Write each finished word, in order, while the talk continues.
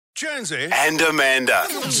Jonesy and Amanda.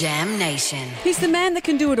 Jam Nation. He's the man that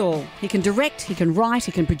can do it all. He can direct, he can write,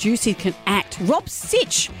 he can produce, he can act. Rob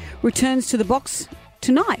SITCH returns to the box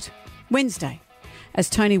tonight, Wednesday, as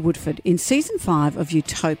Tony Woodford in Season 5 of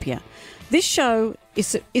Utopia. This show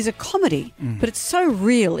is a comedy, but it's so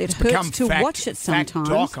real it hurts to watch it sometimes.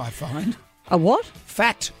 Fat doc, I find. A what?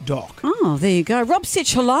 Fat doc. Oh, there you go. Rob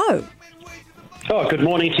SITCH, hello. Oh, good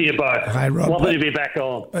morning to you both. Hi, Rob. Lovely to be back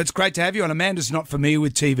on. It's great to have you on. Amanda's not familiar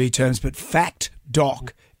with TV terms, but fat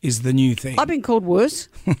doc is the new thing. I've been called worse.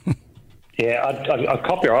 Yeah, I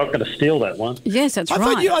copy her. I'm going to steal that one. Yes, that's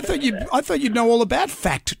right. I thought you'd know all about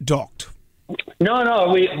fat doc. No.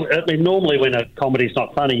 I mean, normally when a comedy's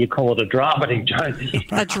not funny, you call it a dramedy, Jonesy.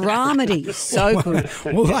 A dramedy. So good.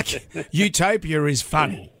 Well, like Utopia is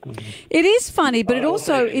funny. It is funny, but it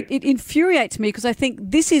also it infuriates me because I think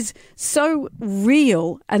this is so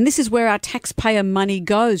real and this is where our taxpayer money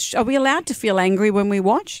goes. Are we allowed to feel angry when we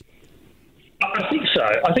watch? I think so.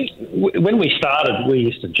 I think when we started, we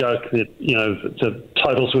used to joke that, the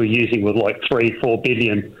totals we were using were like 3-4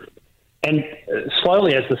 billion. And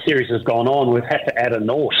slowly as the series has gone on, we've had to add a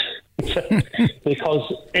naught.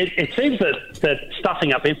 Because it seems that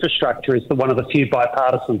stuffing up infrastructure is one of the few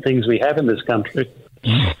bipartisan things we have in this country.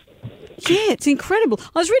 Yeah, it's incredible.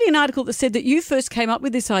 I was reading an article that said that you first came up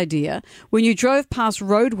with this idea when you drove past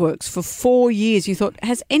roadworks for 4 years. You thought,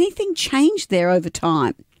 has anything changed there over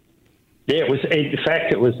time? Yeah, I think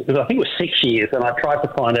it was 6 years, and I tried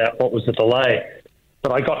to find out what was the delay.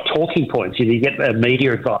 But I got talking points. You get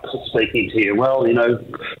media advisors speaking to you. Well,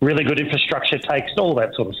 really good infrastructure takes all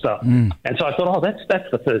that sort of stuff. And so I thought, that's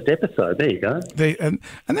the first episode. There you go.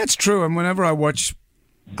 And that's true. And whenever I watch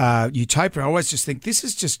Utopia, I always just think this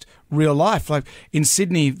is just real life. Like in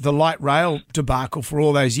Sydney, the light rail debacle for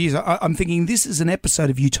all those years, I'm thinking this is an episode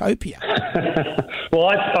of Utopia. Well,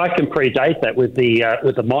 I can predate that with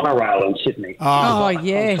the monorail in Sydney. Oh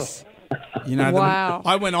yes. Wow.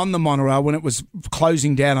 I went on the monorail when it was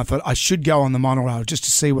closing down. I thought I should go on the monorail just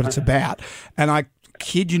to see what it's about. And I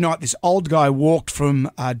kid you not, this old guy walked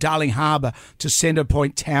from Darling Harbour to Centre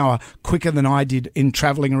Point Tower quicker than I did in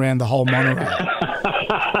travelling around the whole monorail.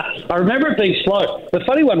 I remember it being slow. The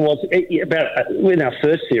funny one was, in our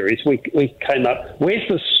first series, we came up, where's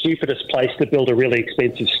the stupidest place to build a really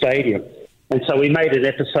expensive stadium? And so we made an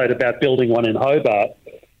episode about building one in Hobart.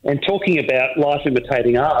 And talking about life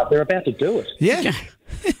imitating art, they're about to do it. Yeah.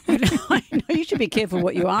 I know, you should be careful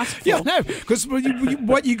what you ask for. Yeah, no, because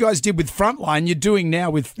what you guys did with Frontline, you're doing now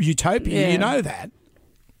with Utopia. Yeah. You know that.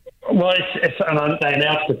 Well, they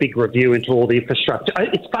announced a big review into all the infrastructure.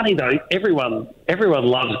 It's funny, though. Everyone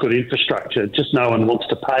loves good infrastructure, just no one wants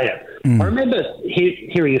to pay it. I remember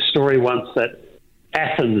hearing a story once that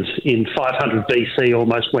Athens in 500 BC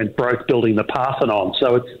almost went broke building the Parthenon.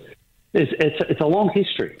 So it's a long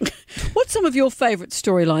history. What's some of your favourite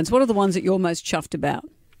storylines? What are the ones that you're most chuffed about?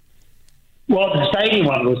 Well, the stadium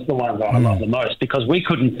one was the one that I love the most because we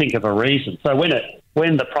couldn't think of a reason. So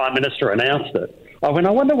when the Prime Minister announced it, I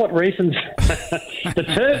wonder what reasons.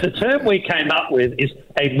 The term we came up with is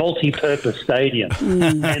a multi-purpose stadium,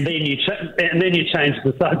 and then you change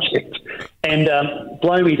the subject, and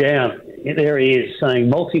blow me down. There he is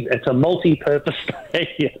saying it's a multi-purpose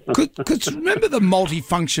stadium. Because remember the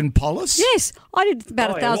multifunction polis? Yes, I did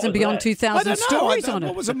about 1,000 Beyond 2,000 stories on it.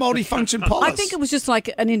 What was a multifunction polis? I think it was just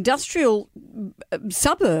like an industrial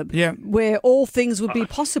suburb where all things would be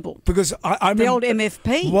possible. Because I remember, the old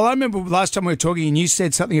MFP. Well, I remember last time we were talking and you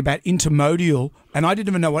said something about intermodal, and I didn't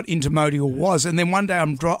even know what intermodal was. And then one day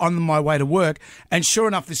I'm on my way to work, and sure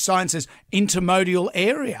enough, this sign says intermodal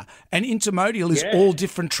area. And intermodal is all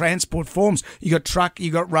different transport forms. You got truck,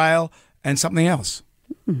 you got rail, and something else.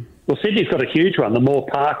 Well, Sydney's got a huge one, the Moore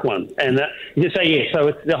Park one. And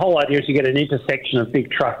so the whole idea is you get an intersection of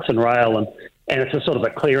big trucks and rail, and it's a sort of a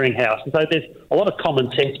clearinghouse. So there's a lot of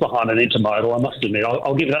common sense behind an intermodal, I must admit.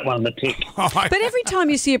 I'll give that one the tick. But every time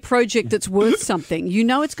you see a project that's worth something, you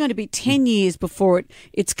know it's going to be 10 years before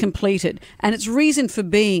it's completed, and its reason for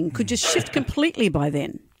being could just shift completely by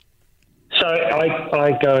then. So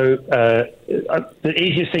I go, the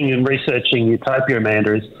easiest thing in researching Utopia,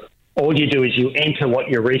 Amanda, is all you do is you enter what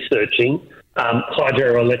you're researching,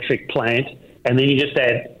 hydroelectric plant, and then you just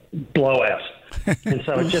add blowout. And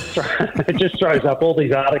so it just throws up all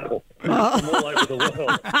these articles from all over the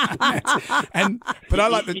world. But I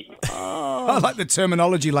like the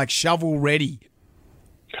terminology like shovel ready.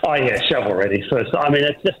 Oh yeah, shovel ready. First, I mean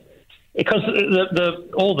it's just because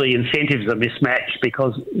all the incentives are mismatched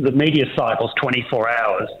because the media cycle's 24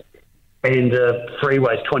 hours and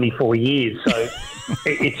freeway's 24 years. So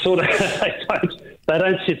it's sort of They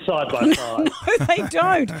don't sit side by side. No, they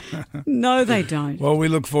don't. No, they don't. Well, we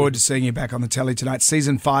look forward to seeing you back on the telly tonight.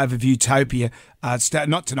 Season 5 of Utopia.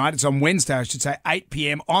 Not tonight, it's on Wednesday, I should say, 8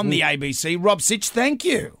 p.m. on the ABC. Rob Sitch, thank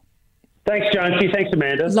you. Thanks, Jonesy. Thanks,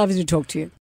 Amanda. Lovely to talk to you.